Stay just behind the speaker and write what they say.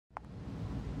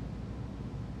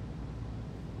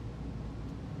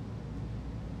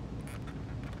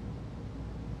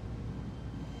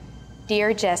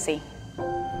Dear Jesse,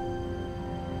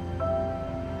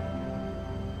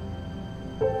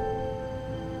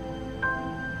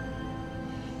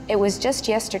 it was just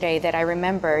yesterday that I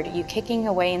remembered you kicking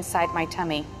away inside my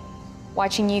tummy.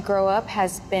 Watching you grow up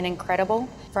has been incredible,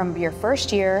 from your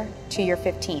first year to your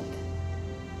 15th.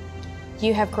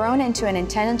 You have grown into an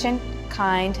intelligent,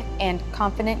 kind, and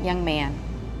confident young man.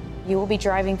 You will be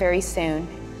driving very soon.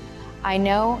 I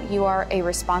know you are a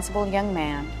responsible young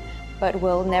man, but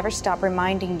will never stop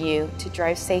reminding you to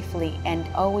drive safely and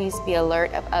always be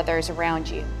alert of others around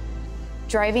you.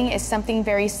 Driving is something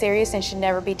very serious and should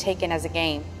never be taken as a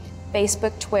game.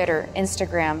 Facebook, Twitter,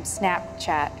 Instagram,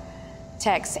 Snapchat,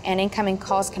 texts, and incoming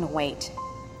calls can wait.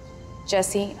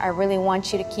 Jesse, I really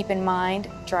want you to keep in mind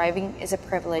driving is a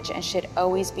privilege and should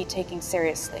always be taken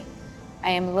seriously.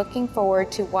 I am looking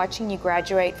forward to watching you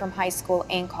graduate from high school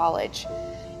and college.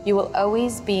 You will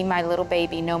always be my little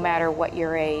baby no matter what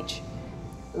your age.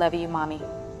 Love you, Mommy.